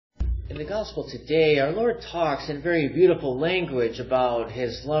In the Gospel today, our Lord talks in very beautiful language about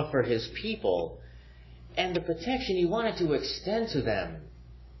His love for His people and the protection He wanted to extend to them.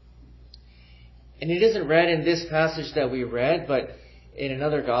 And it isn't read in this passage that we read, but in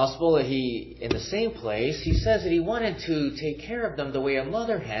another Gospel, in the same place, He says that He wanted to take care of them the way a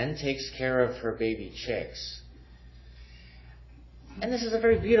mother hen takes care of her baby chicks. And this is a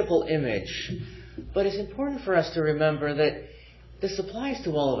very beautiful image, but it's important for us to remember that this applies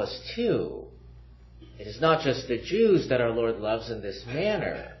to all of us too. It is not just the Jews that our Lord loves in this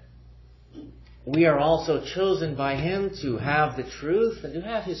manner. We are also chosen by Him to have the truth and to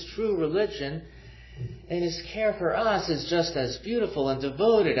have His true religion, and His care for us is just as beautiful and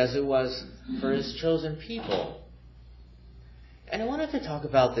devoted as it was for His chosen people. And I wanted to talk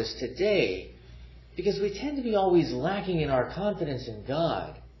about this today because we tend to be always lacking in our confidence in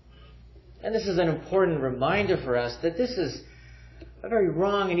God. And this is an important reminder for us that this is a very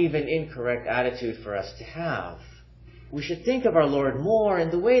wrong and even incorrect attitude for us to have. We should think of our Lord more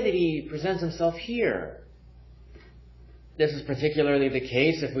in the way that He presents Himself here. This is particularly the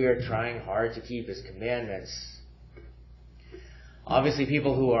case if we are trying hard to keep His commandments. Obviously,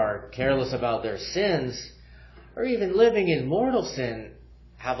 people who are careless about their sins, or even living in mortal sin,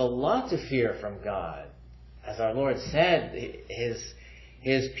 have a lot to fear from God. As our Lord said,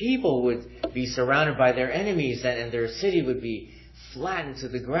 His people would be surrounded by their enemies, and their city would be flattened to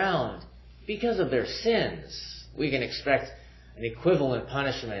the ground because of their sins. We can expect an equivalent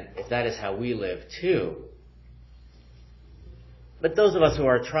punishment if that is how we live too. But those of us who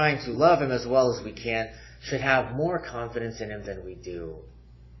are trying to love Him as well as we can should have more confidence in Him than we do.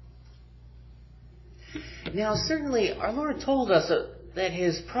 Now, certainly, our Lord told us that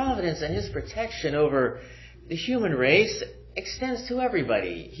His providence and His protection over the human race extends to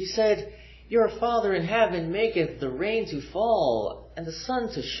everybody. He said, "Your Father in heaven maketh the rain to fall and the sun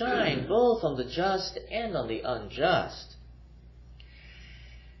to shine, both on the just and on the unjust."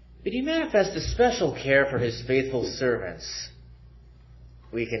 But He manifests a special care for His faithful servants.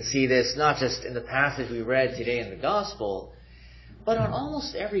 We can see this not just in the passage we read today in the Gospel, but on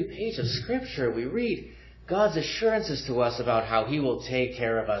almost every page of Scripture we read God's assurances to us about how He will take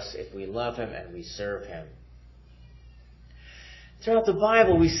care of us if we love Him and we serve Him. Throughout the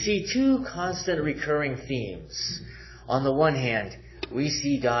Bible, we see two constant recurring themes. On the one hand, we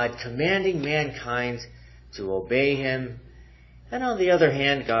see God commanding mankind to obey Him, and on the other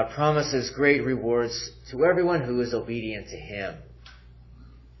hand, God promises great rewards to everyone who is obedient to Him.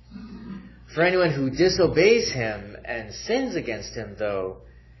 For anyone who disobeys Him and sins against Him, though,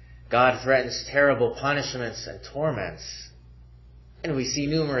 God threatens terrible punishments and torments. And we see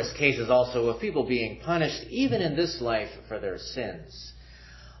numerous cases also of people being punished even in this life for their sins.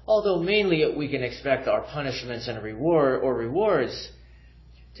 Although mainly we can expect our punishments and rewards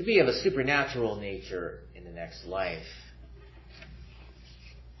to be of a supernatural nature in the next life.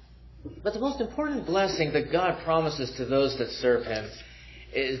 But the most important blessing that God promises to those that serve Him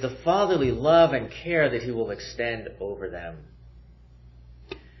is the fatherly love and care that He will extend over them.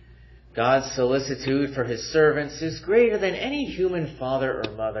 God's solicitude for His servants is greater than any human father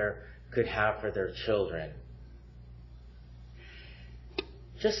or mother could have for their children.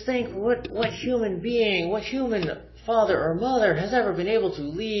 Just think what human father or mother has ever been able to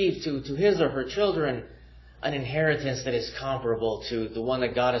leave to his or her children an inheritance that is comparable to the one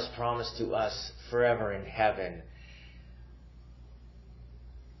that God has promised to us forever in heaven.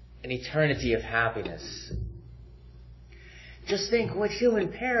 An eternity of happiness. Just think what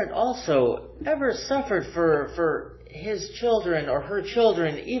human parent also ever suffered for his children or her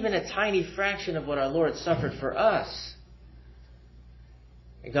children, even a tiny fraction of what our Lord suffered for us.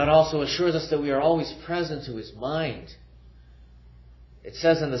 And God also assures us that we are always present to His mind. It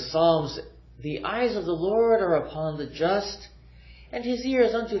says in the Psalms, "The eyes of the Lord are upon the just, and His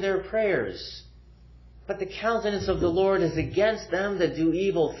ears unto their prayers. But the countenance of the Lord is against them that do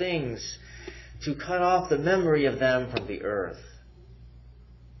evil things, to cut off the memory of them from the earth."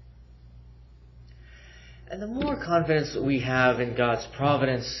 And the more confidence we have in God's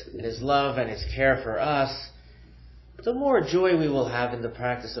providence, in His love and His care for us, the more joy we will have in the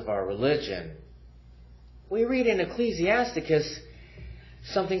practice of our religion. We read in Ecclesiasticus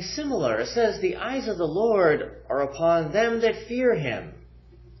something similar. It says, "The eyes of the Lord are upon them that fear Him.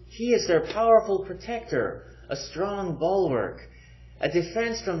 He is their powerful protector, a strong bulwark, a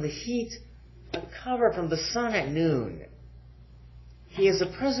defense from the heat, a cover from the sun at noon. He is a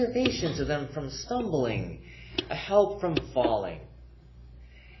preservation to them from stumbling, a help from falling.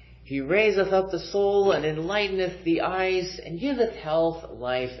 He raiseth up the soul, and enlighteneth the eyes, and giveth health,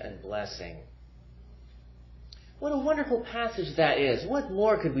 life, and blessing." What a wonderful passage that is. What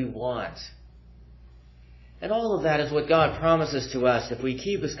more could we want? And all of that is what God promises to us if we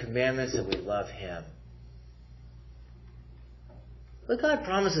keep His commandments and we love Him. But God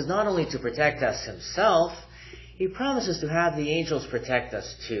promises not only to protect us Himself, He promises to have the angels protect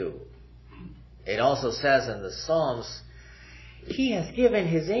us too. It also says in the Psalms, He hath given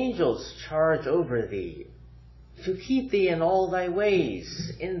His angels charge over thee, to keep thee in all thy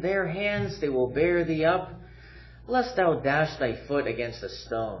ways. In their hands they will bear thee up, lest thou dash thy foot against a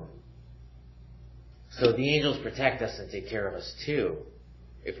stone. So the angels protect us and take care of us too,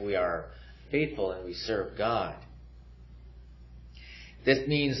 if we are faithful and we serve God. This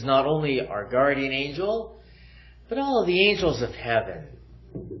means not only our guardian angel, but all of the angels of heaven.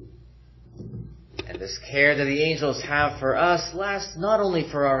 And this care that the angels have for us lasts not only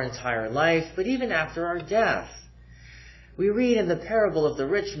for our entire life, but even after our death. We read in the parable of the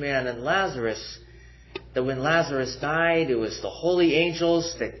rich man and Lazarus that when Lazarus died, it was the holy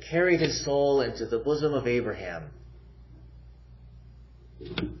angels that carried his soul into the bosom of Abraham.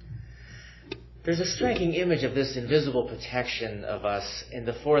 There's a striking image of this invisible protection of us in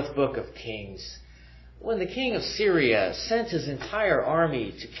the 4th book of Kings, when the king of Syria sent his entire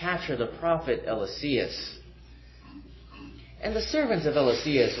army to capture the prophet Eliseus. And the servant of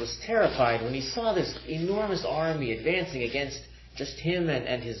Eliseus was terrified when he saw this enormous army advancing against just him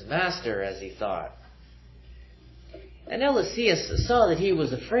and his master, as he thought. And Eliseus saw that he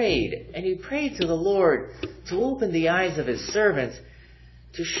was afraid, and he prayed to the Lord to open the eyes of his servant,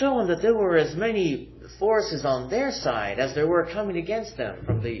 to show him that there were as many forces on their side as there were coming against them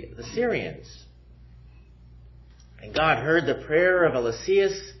from the Syrians. And God heard the prayer of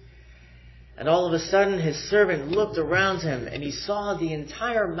Eliseus, and all of a sudden his servant looked around him, and he saw the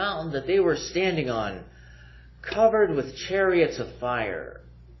entire mountain that they were standing on covered with chariots of fire.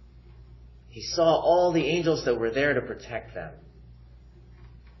 He saw all the angels that were there to protect them.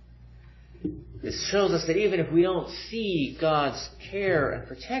 This shows us that even if we don't see God's care and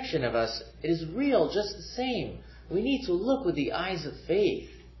protection of us, it is real just the same. We need to look with the eyes of faith.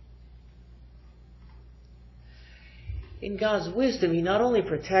 In God's wisdom, He not only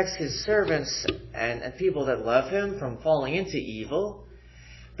protects His servants and people that love Him from falling into evil,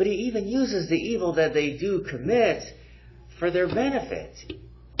 but He even uses the evil that they do commit for their benefit.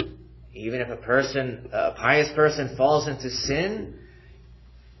 Even if a pious person falls into sin,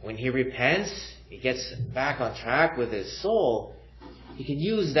 when he repents, he gets back on track with his soul, he can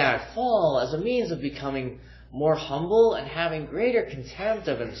use that fall as a means of becoming more humble and having greater contempt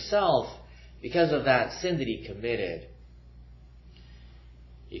of himself because of that sin that he committed.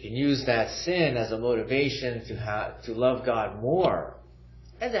 You can use that sin as a motivation to love God more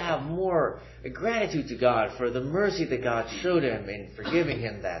and to have more gratitude to God for the mercy that God showed him in forgiving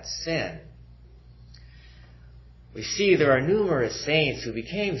him that sin. We see there are numerous saints who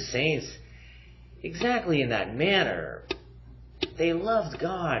became saints exactly in that manner. They loved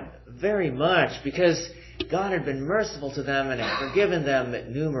God very much because God had been merciful to them and had forgiven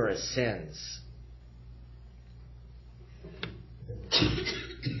them numerous sins.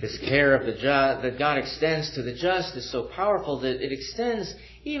 This care of the just that God extends to the just is so powerful that it extends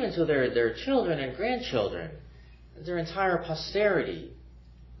even to their children and grandchildren, and their entire posterity.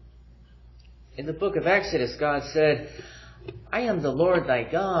 In the book of Exodus, God said, I am the Lord thy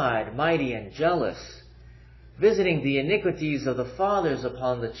God, mighty and jealous, visiting the iniquities of the fathers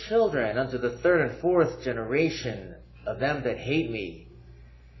upon the children unto the 3rd and 4th generation of them that hate me,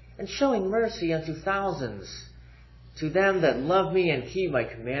 and showing mercy unto thousands, to them that love me and keep my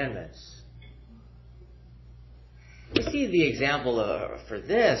commandments. We see the example for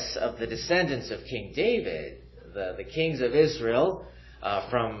this of the descendants of King David, the kings of Israel,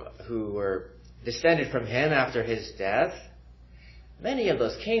 who were descended from him after his death. Many of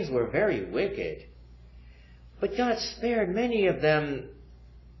those kings were very wicked, but God spared many of them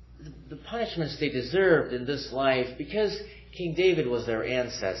the punishments they deserved in this life because King David was their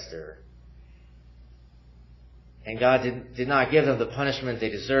ancestor. And God did not give them the punishment they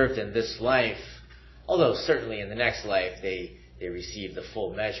deserved in this life, although certainly in the next life they received the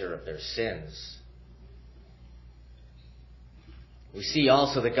full measure of their sins. We see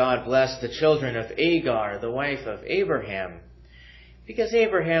also that God blessed the children of Agar, the wife of Abraham, because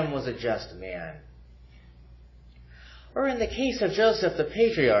Abraham was a just man. Or in the case of Joseph the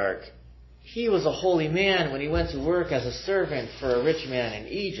patriarch, he was a holy man when he went to work as a servant for a rich man in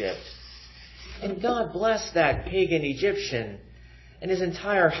Egypt. And God blessed that pagan Egyptian and his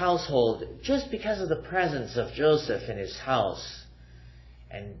entire household just because of the presence of Joseph in his house,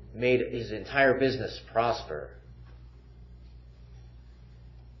 and made his entire business prosper.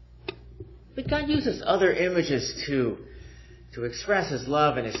 But God uses other images to express his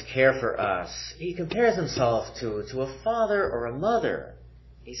love and his care for us. He compares himself to a father or a mother.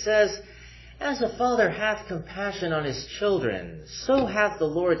 He says, "As a father hath compassion on his children, so hath the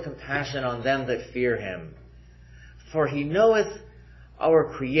Lord compassion on them that fear him. For he knoweth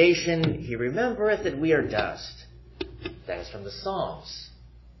our creation, he remembereth that we are dust." That is from the Psalms.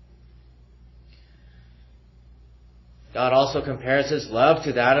 God also compares his love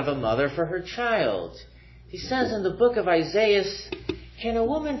to that of a mother for her child. He says in the book of Isaiah, "Can a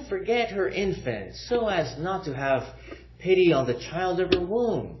woman forget her infant so as not to have pity on the child of her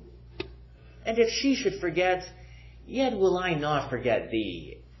womb? And if she should forget, yet will I not forget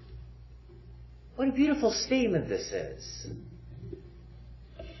thee." What a beautiful statement this is.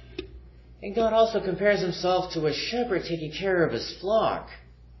 And God also compares himself to a shepherd taking care of his flock.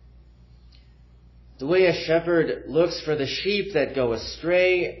 The way a shepherd looks for the sheep that go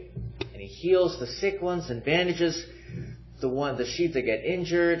astray, and he heals the sick ones and bandages the sheep that get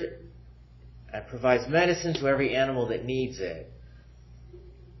injured, and provides medicine to every animal that needs it.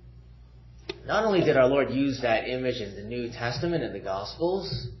 Not only did our Lord use that image in the New Testament and the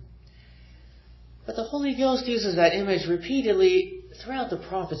Gospels, but the Holy Ghost uses that image repeatedly throughout the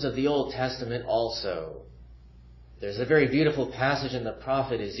prophets of the Old Testament also. There's a very beautiful passage in the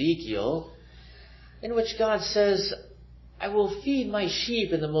prophet Ezekiel in which God says, "I will feed my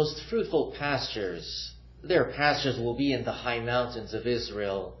sheep in the most fruitful pastures. Their pastures will be in the high mountains of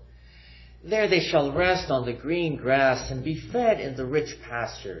Israel. There they shall rest on the green grass and be fed in the rich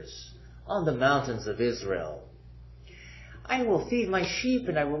pastures on the mountains of Israel. I will feed my sheep,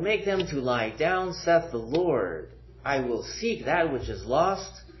 and I will make them to lie down, saith the Lord. I will seek that which is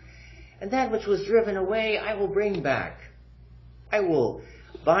lost, and that which was driven away I will bring back. I will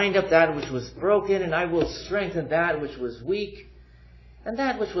bind up that which was broken, and I will strengthen that which was weak, and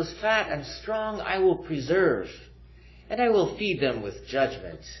that which was fat and strong I will preserve, and I will feed them with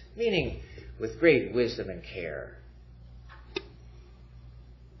judgment," meaning with great wisdom and care.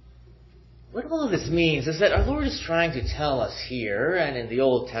 What all of this means is that our Lord is trying to tell us here, and in the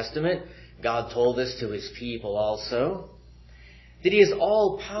Old Testament, God told this to his people also, that he is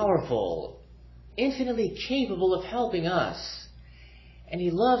all-powerful, infinitely capable of helping us. And he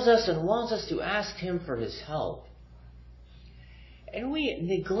loves us and wants us to ask him for his help. And we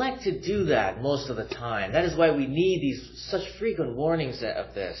neglect to do that most of the time. That is why we need such frequent warnings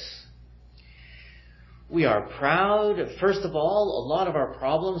of this. We are proud. First of all, a lot of our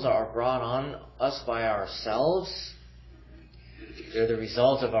problems are brought on us by ourselves. They're the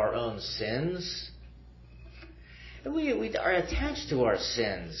result of our own sins. And we are attached to our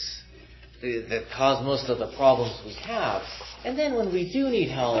sins that cause most of the problems we have. And then when we do need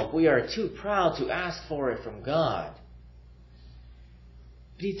help, we are too proud to ask for it from God.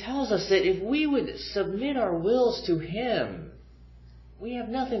 But he tells us that if we would submit our wills to him, we have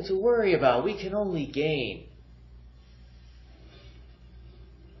nothing to worry about. We can only gain.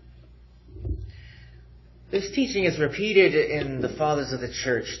 This teaching is repeated in the Fathers of the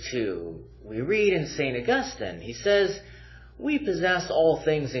Church too. We read in St. Augustine, he says, "We possess all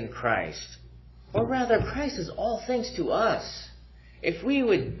things in Christ." Or rather, Christ is all things to us. If you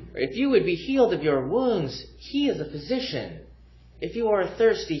would be healed of your wounds, he is a physician. If you are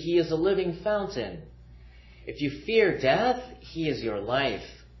thirsty, he is a living fountain. If you fear death, he is your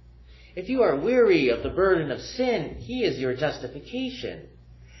life. If you are weary of the burden of sin, he is your justification.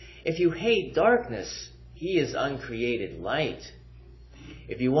 If you hate darkness, he is uncreated light.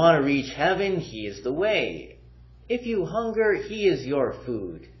 If you want to reach heaven, he is the way. If you hunger, he is your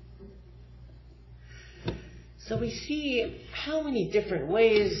food. So we see how many different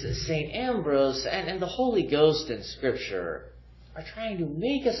ways St. Ambrose and the Holy Ghost in Scripture are trying to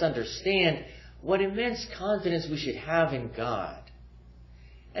make us understand what immense confidence we should have in God.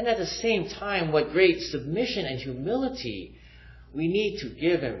 And at the same time, what great submission and humility we need to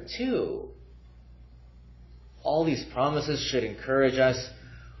give him too. All these promises should encourage us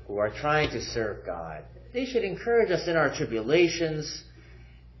who are trying to serve God. They should encourage us in our tribulations,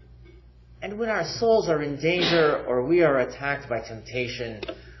 and when our souls are in danger or we are attacked by temptation,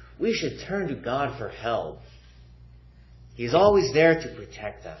 we should turn to God for help. He's always there to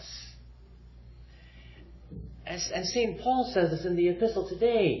protect us. And St. Paul says this in the epistle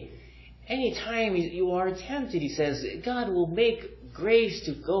today. Anytime you are tempted, he says, God will make grace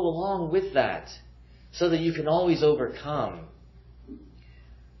to go along with that so that you can always overcome.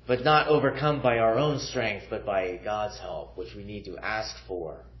 But not overcome by our own strength, but by God's help, which we need to ask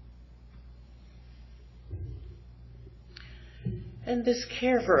for. And this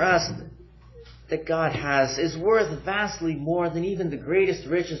care for us, that God has is worth vastly more than even the greatest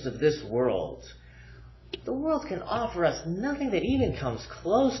riches of this world. The world can offer us nothing that even comes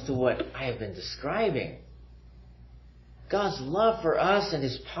close to what I have been describing. God's love for us and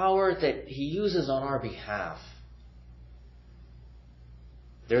His power that He uses on our behalf.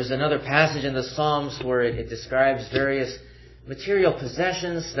 There's another passage in the Psalms where it describes various material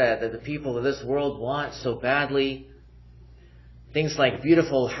possessions that the people of this world want so badly. Things like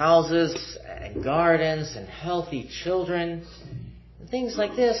beautiful houses and gardens and healthy children, and things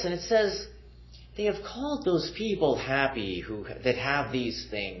like this. And it says, they have called those people happy that have these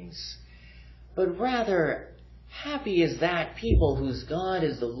things. But rather, happy is that people whose God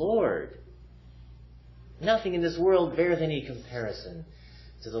is the Lord. Nothing in this world bears any comparison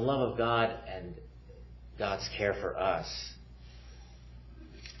to the love of God and God's care for us.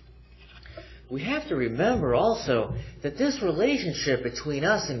 We have to remember also that this relationship between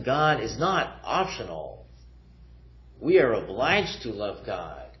us and God is not optional. We are obliged to love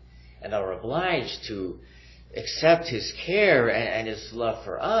God and are obliged to accept His care and His love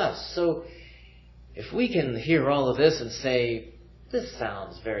for us. So if we can hear all of this and say, this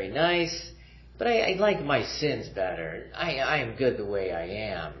sounds very nice, but I like my sins better. I am good the way I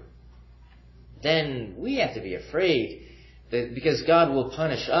am. Then we have to be afraid that because God will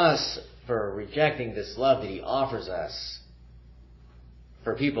punish us for rejecting this love that He offers us.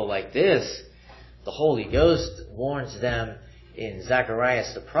 For people like this, the Holy Ghost warns them in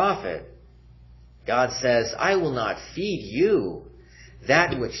Zacharias the prophet. God says, I will not feed you.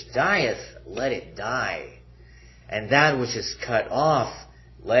 That which dieth, let it die. And that which is cut off,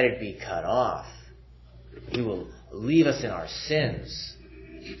 let it be cut off. He will leave us in our sins.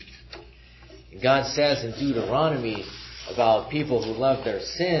 God says in Deuteronomy about people who love their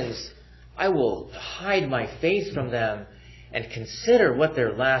sins, I will hide my face from them and consider what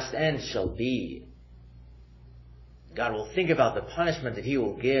their last end shall be. God will think about the punishment that He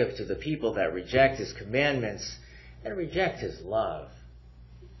will give to the people that reject His commandments and reject His love.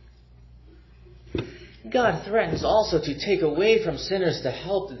 God threatens also to take away from sinners the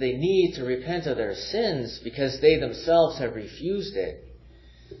help that they need to repent of their sins because they themselves have refused it.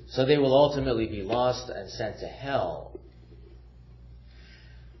 So they will ultimately be lost and sent to hell.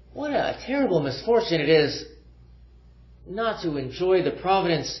 What a terrible misfortune it is not to enjoy the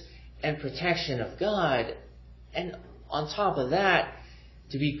providence and protection of God, and on top of that,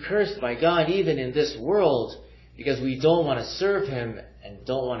 to be cursed by God even in this world because we don't want to serve Him and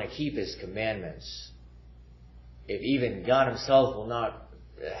don't want to keep His commandments. If even God Himself will not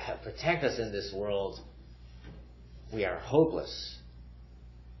protect us in this world, we are hopeless.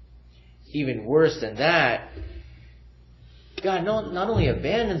 Even worse than that, God not only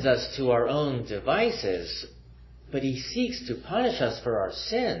abandons us to our own devices, but He seeks to punish us for our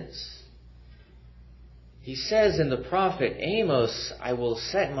sins. He says in the prophet Amos, I will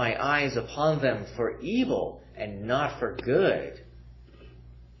set my eyes upon them for evil and not for good.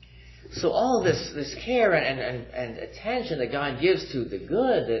 So all this care and attention that God gives to the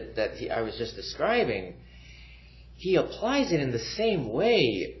good that I was just describing, He applies it in the same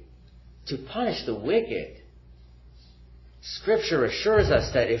way to punish the wicked. Scripture assures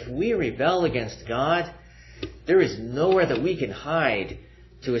us that if we rebel against God, there is nowhere that we can hide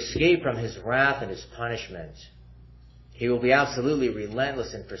to escape from His wrath and His punishment. He will be absolutely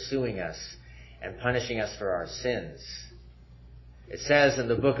relentless in pursuing us and punishing us for our sins. It says in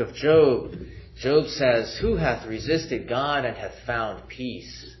the book of Job, Job says, who hath resisted God and hath found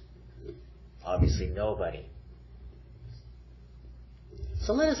peace? Obviously nobody.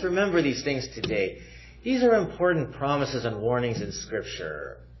 So let us remember these things today. These are important promises and warnings in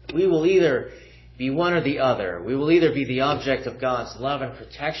Scripture. We will either be one or the other. We will either be the object of God's love and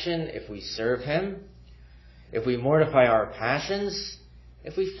protection if we serve Him, if we mortify our passions,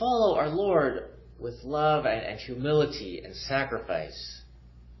 if we follow our Lord with love and humility and sacrifice.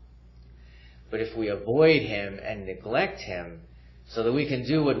 But if we avoid Him and neglect Him so that we can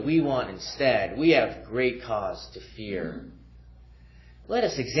do what we want instead, we have great cause to fear. Let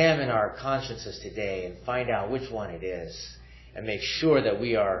us examine our consciences today and find out which one it is, and make sure that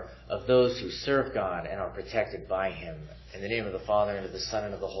we are of those who serve God and are protected by Him. In the name of the Father, and of the Son,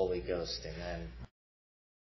 and of the Holy Ghost. Amen.